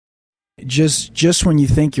just when you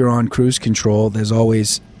think you're on cruise control, there's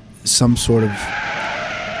always some sort of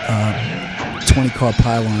 20-car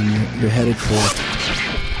pylon you're headed for.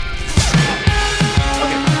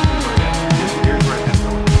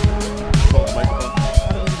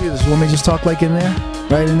 Want me to just talk like in there?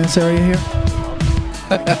 Right in this area here?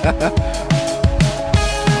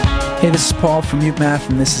 Hey, this is Paul from Mute Math,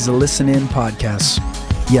 and this is a Listen In podcast.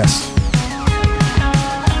 Yes.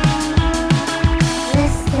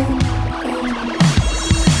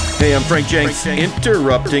 Hey, I'm Frank Jenks,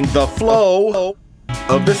 interrupting the flow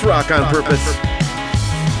of this rock on purpose.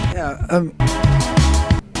 Yeah,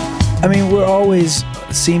 I mean, we're always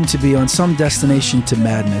seem to be on some destination to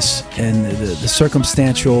madness, and the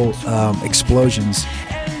circumstantial explosions.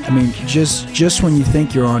 I mean, just when you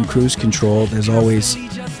think you're on cruise control, there's always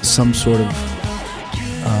some sort of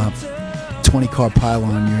 20-car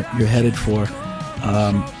pylon you're headed for.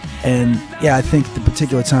 And yeah, I think the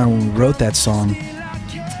particular time when we wrote that song,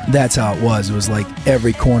 that's how it was. It was like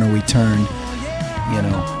every corner we turned, you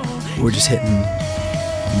know, we're just hitting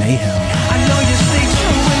mayhem. I know you stay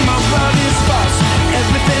true when my world is false.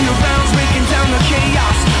 Everything around's breaking down the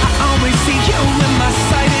chaos. I always see you when my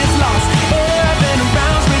sight is lost. Everything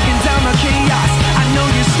around's breaking down the chaos. I know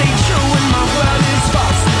you stay true when my world is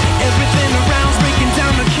false. Everything around's breaking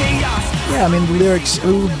down the chaos. Yeah, I mean, the lyrics,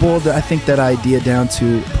 we boiled, I think, that idea down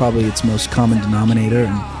to probably its most common denominator.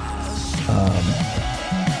 And,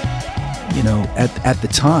 you know, at the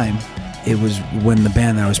time, it was when the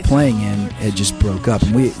band that I was playing in, it just broke up.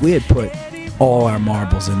 And we had put all our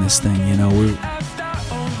marbles in this thing, you know.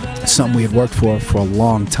 Something we had worked for a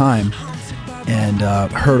long time, and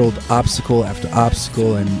hurdled obstacle after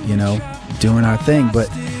obstacle, and, you know, doing our thing. But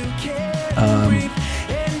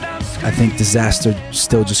I think disaster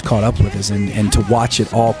still just caught up with us, and to watch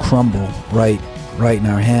it all crumble right in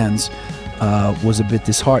our hands was a bit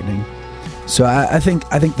disheartening. So I think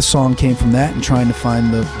the song came from that, and trying to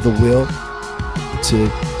find the will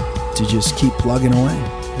to just keep plugging away,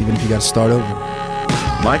 even if you got to start over.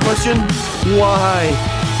 My question? Why?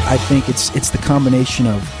 I think it's the combination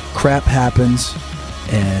of crap happens,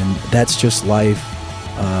 and that's just life.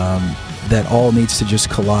 That all needs to just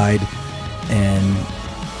collide, and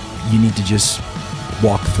you need to just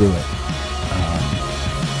walk through it.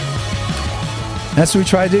 That's what we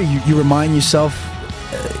try to do. You remind yourself.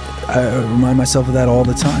 I remind myself of that all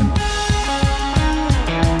the time.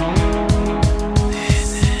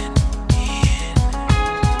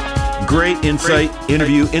 Great insight,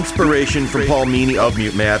 interview, inspiration from Paul Meany of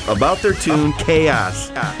Mute Math about their tune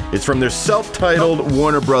Chaos. It's from their self-titled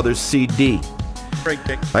Warner Brothers CD.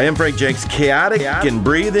 I am Frank Jenks, chaotic and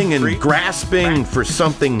breathing and grasping for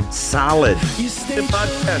something solid. Listen in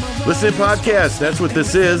podcast, that's what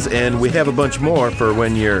this is, and we have a bunch more for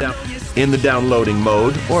when you're in the downloading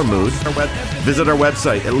mode or mood. Visit our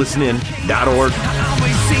website at listenin.org.